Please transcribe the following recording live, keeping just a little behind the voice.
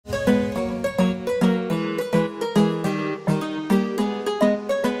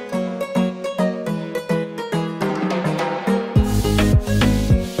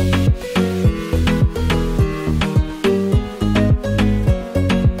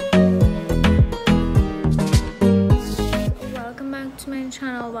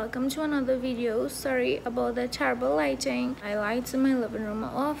sorry about the terrible lighting. My lights in my living room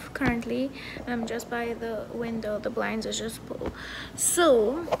are off currently. I'm just by the window, the blinds are just pulled.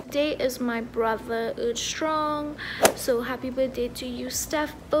 So today is my brother Strong, so happy birthday to you,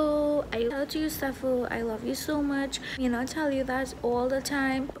 Steffo. I love you, Steffo. I love you so much. I tell you that all the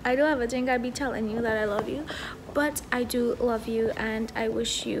time. I don't ever think I'd be telling you that I love you, but I do love you, and I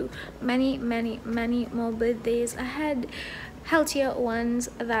wish you many more birthdays ahead, healthier ones,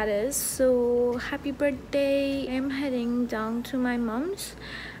 that is. So happy birthday. I'm heading down to my mom's,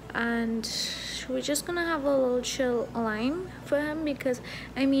 and we're just gonna have a little chill line for him, because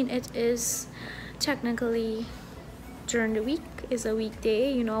I mean, it is technically during the week, is a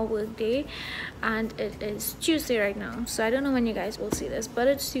weekday, a work day, and it is Tuesday right now. So I don't know when you guys will see this, but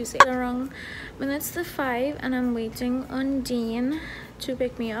it's Tuesday. Around minutes to 5, and I'm waiting on Dean to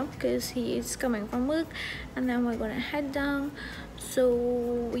pick me up because he is coming from work, and then we're gonna head down.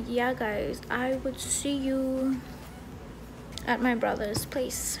 So yeah guys, I would see you at my brother's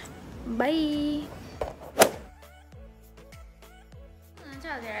place. Bye.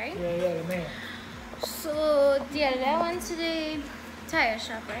 Right? Yeah, man. So the other day I went to the tire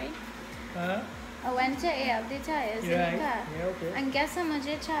shop, right? I went to air up the tires in the car. Yeah, okay. And guess how much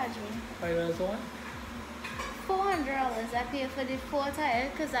they charged me? $5 one? $400 I pay for the 4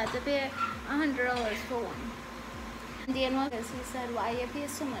 tires, because I had to pay $100 for one. And then what he said, why you pay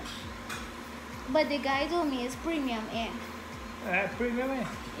so much? But the guy told me it's premium air. Premium air?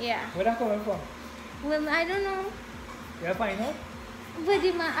 Yeah. Where that coming from? Well, I don't know. Yeah, find out. But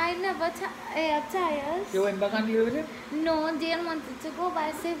I never air tires. You went back and deal with it? No, Dan wanted to go, but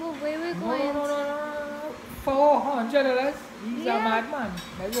I said, well, where we going? No. $400? He's a madman.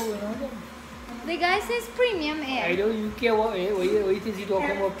 That's what we know them. The guy says premium air. I don't care what it is he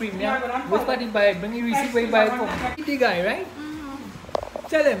talking about premium. Which part he buy it? Bring the receipt where he buy it from. The guy, right?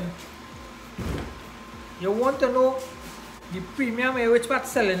 Tell him. You want to know the premium air, which part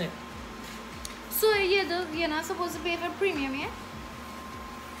selling it? So you're not supposed to pay for premium air?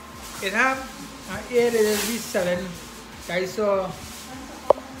 It have an air that is be selling. I saw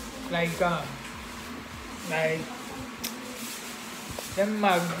like them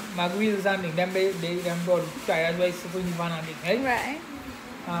mag wheels and things, them got tires by support the van and things, right?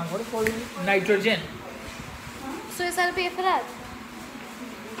 Right. What do you call it? Nitrogen. So you start to pay for that?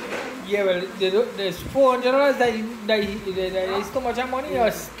 Yeah, well, there's $400 that is too much money,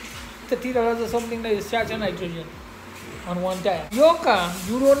 or $30 or something that is charged on nitrogen on one tire. Your car,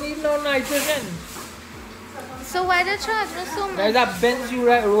 you don't need no nitrogen. So why the charge was so much? There's a Benz you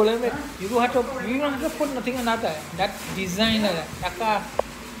rolling with. You don't have to put nothing on that tire. That design, that car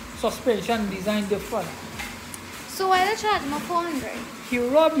suspension design different. So why the charge more 400? He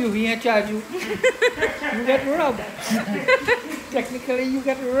rob you, he charge you. You get robbed. Technically, you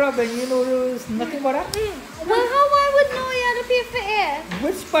get robbed, and you know there's nothing but that. Well, how I would know you had to pay for air?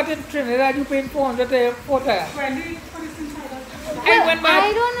 Which part in Trinidad you paying $400 for tire? Well,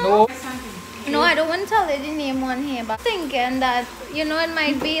 I don't know. No, I don't want to tell you the name on here, but thinking that, it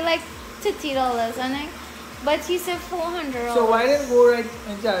might be like $30, I think. But he said $400. So why didn't go right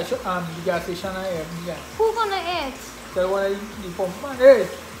in the gas station and air? Who gonna eat? So when the pump man, hey,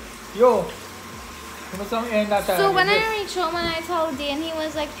 yo, you know some air in that tire. So when I reached home and I told Dan, he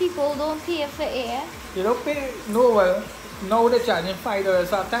was like, people don't pay for air. You don't pay, no, well, now they're charging $5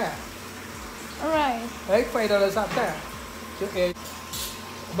 a tire. Right. Right, $5 a tire. So,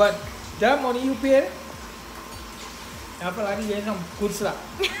 but that money you pay, after that you get some good slap.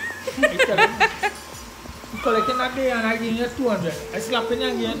 You collecting that day and I give you 200. I slap in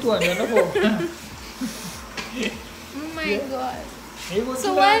and give you 200. No problem. Oh my God.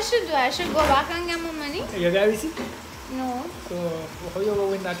 So what I should do? I should go back and get my money? You got receipt? No. So how you go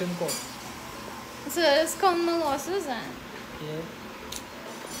win that in court? So it's count my losses then? Yeah.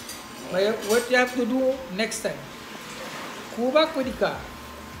 But what you have to do next time, go back with the car,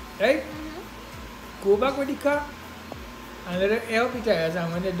 right? Go back with the car and let it air up the tires,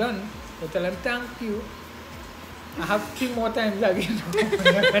 and when they're done, you tell them thank you. I have 3 more times again.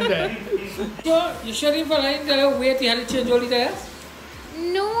 So you sure if I didn't tell you wait, you had to change all the tires?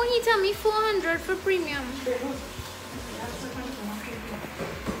 No, he told me 400 for premium.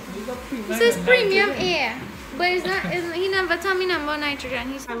 He says premium air, but it's not. He never told me number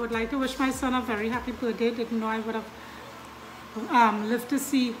nitrogen. I would like to wish my son a very happy birthday. Didn't know I would have lived to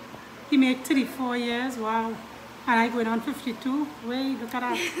see he made 34 years. Wow. And I going on 52. Wait, look at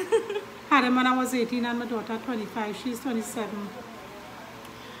that. Had him when I was 18 and my daughter 25. She's 27.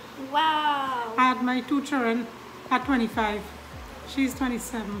 Wow. I had my 2 children at 25. She's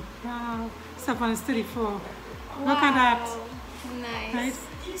 27. Wow. Stefan is 34. Wow. Look at that. Nice. Right?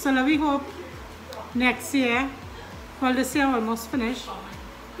 So now we hope next year, well, this year almost finished.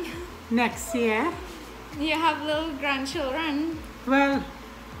 Next year, You have little grandchildren, well,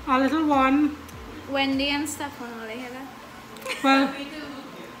 a little one. Wendy and Stefan, all they have. Well,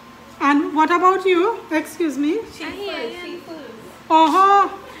 and what about you? Excuse me. I hear you.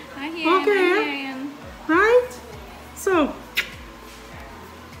 Oh, I hear you. Okay. I hear you. right. So,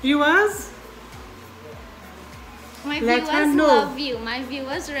 viewers, My Let her viewers know. love you. My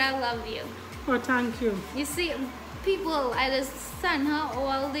viewers really love you. oh, thank you. You see, people, I just send her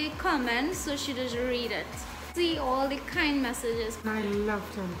all the comments so she just read it. See all the kind messages. I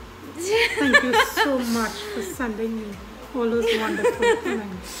love them. Thank you so much for sending me all those wonderful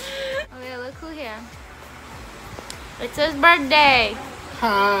comments. Okay, look who here. It's his birthday.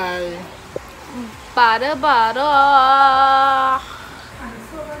 Hi. Bada bada.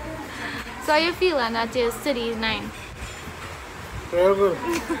 So how you feeling at your city 9? Real good.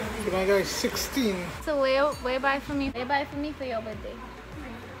 My guy 16. So where buy for me? Where buy for me for your birthday?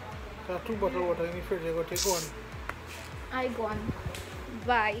 Got 2 bottles of water in the fridge. I go take one. I go on.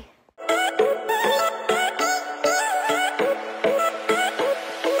 Bye.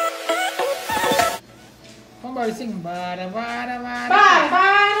 Somebody sing bada bada bada. Bye,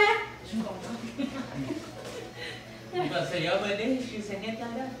 bye. Because for your birthday, she sang it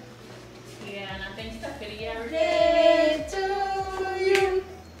like that. Yeah, and I think stuff for the year. Day to you.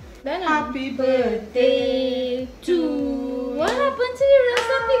 Then Happy birthday to. What happened to the rest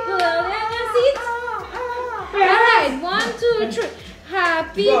of people out there in your seats? Alright, 1, 2, 3.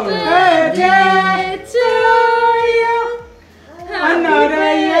 Happy birthday to you. Another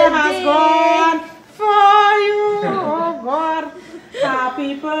year has gone for you. Oh God.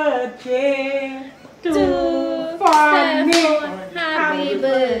 Happy birthday to Fanny. Stefan. Happy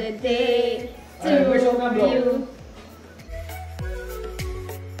birthday to you.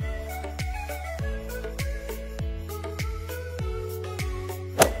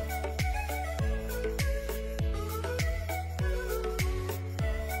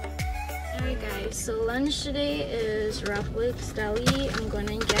 Alright guys, so lunch today is Rapworks Deli. I'm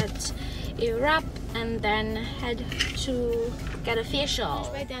gonna get a wrap and then head to get a facial.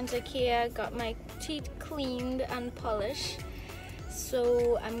 By dental care, got my teeth cleaned and polished.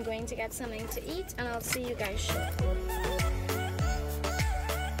 So I'm going to get something to eat and I'll see you guys shortly.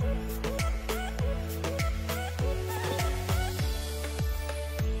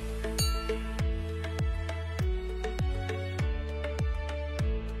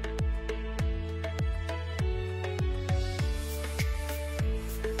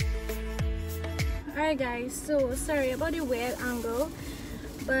 Alright guys, so sorry about the weird angle,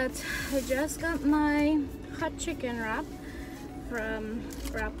 but I just got my hot chicken wrap from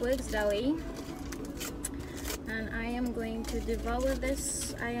Rapworks Deli and I am going to devour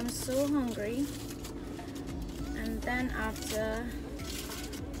this. I am so hungry, and then after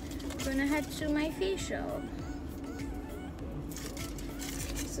I'm gonna head to my facial.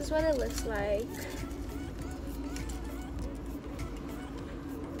 This is what it looks like.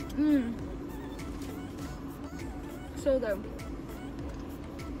 So good.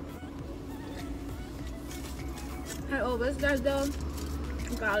 I always get the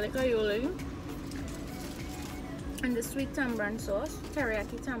garlic aioli and the sweet tamarind sauce,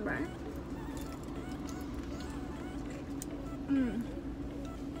 teriyaki tamarind.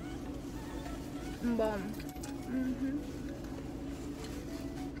 Bomb.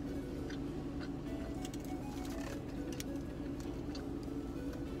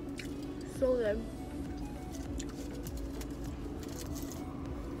 So good.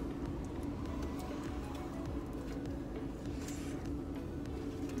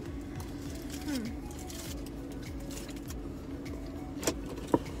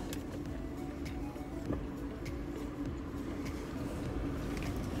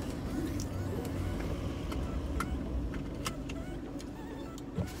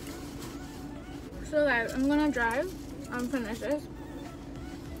 So guys, I'm gonna drive and finish this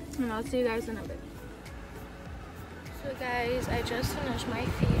and I'll see you guys in a bit. So guys, I just finished my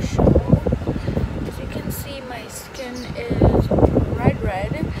facial. As you can see, my skin is red,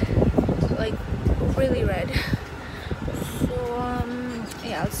 like really red. So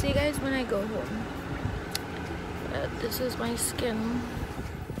yeah, I'll see you guys when I go home. This is my skin.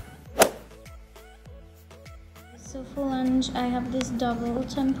 So for lunch, I have this double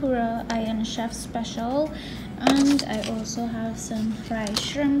tempura Iron Chef special, and I also have some fried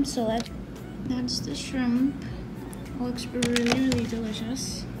shrimp. So that's the shrimp. Looks really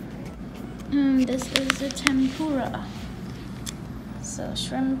delicious. And this is the tempura. So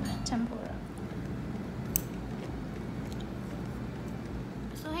shrimp tempura.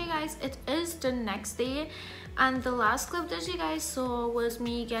 So hey guys, it is the next day, and the last clip that you guys saw was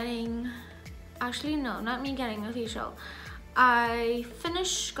me getting, actually no, not me getting a facial. I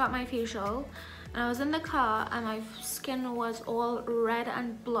got my facial, and I was in the car, and my skin was all red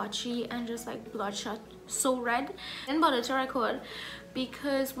and blotchy and just like bloodshot, so red. I didn't bother to record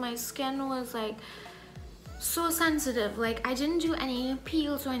because my skin was like so sensitive. Like, I didn't do any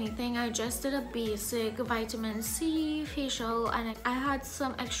peels or anything. I just did a basic vitamin C facial, and I had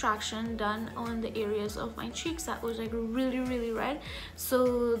some extraction done on the areas of my cheeks that was like really red,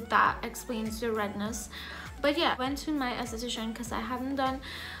 so that explains the redness. But yeah, I went to my esthetician because I haven't done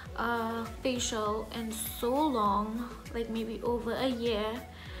a facial in so long, like maybe over a year.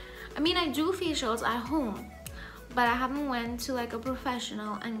 I mean, I do facials at home, but I haven't went to like a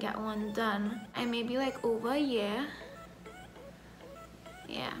professional and get one done. I maybe like over a year.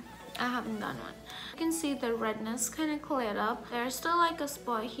 Yeah, I haven't done one. You can see the redness kind of cleared up. There's still like a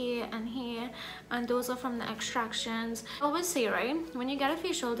spot here, and those are from the extractions. I always say, right, when you get a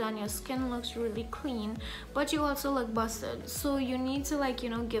facial done, your skin looks really clean, but you also look busted. So you need to, like, you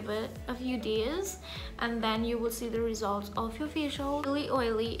know, give it a few days, and then you will see the results of your facial. Really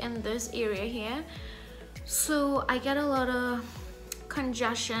oily in this area here, so I get a lot of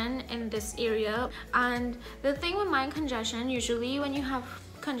congestion in this area. And the thing with my congestion, usually when you have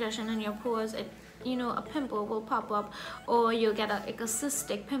congestion in your pores, it, you know, a pimple will pop up, or you'll get like a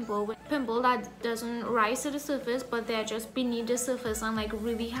cystic pimple that doesn't rise to the surface, but they're just beneath the surface and like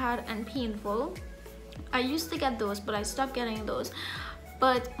really hard and painful. I used to get those, but I stopped getting those.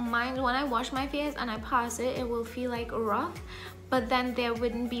 But mine, when I wash my face and I pass it, it will feel like rough, but then there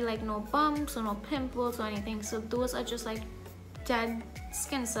wouldn't be like no bumps or no pimples or anything. So those are just like dead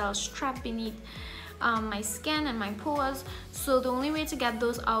skin cells trapped beneath my skin and my pores. So the only way to get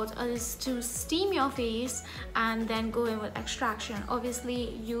those out is to steam your face and then go in with extraction.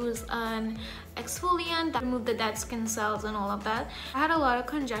 Obviously use an exfoliant that remove the dead skin cells and all of that. I had a lot of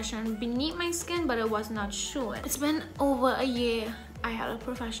congestion beneath my skin, but it was not showing. It's been over a year I had a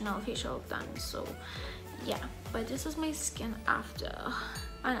professional facial done, so yeah. But this is my skin after,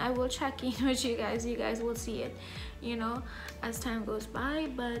 and I will check in with you guys. You guys will see it, you know, as time goes by.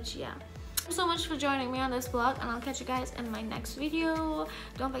 But yeah, thank you so much for joining me on this vlog, and I'll catch you guys in my next video.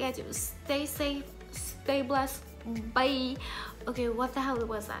 Don't forget to stay safe, stay blessed. Bye. Okay, what the hell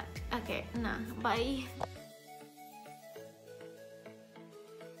was that? Okay, nah, bye.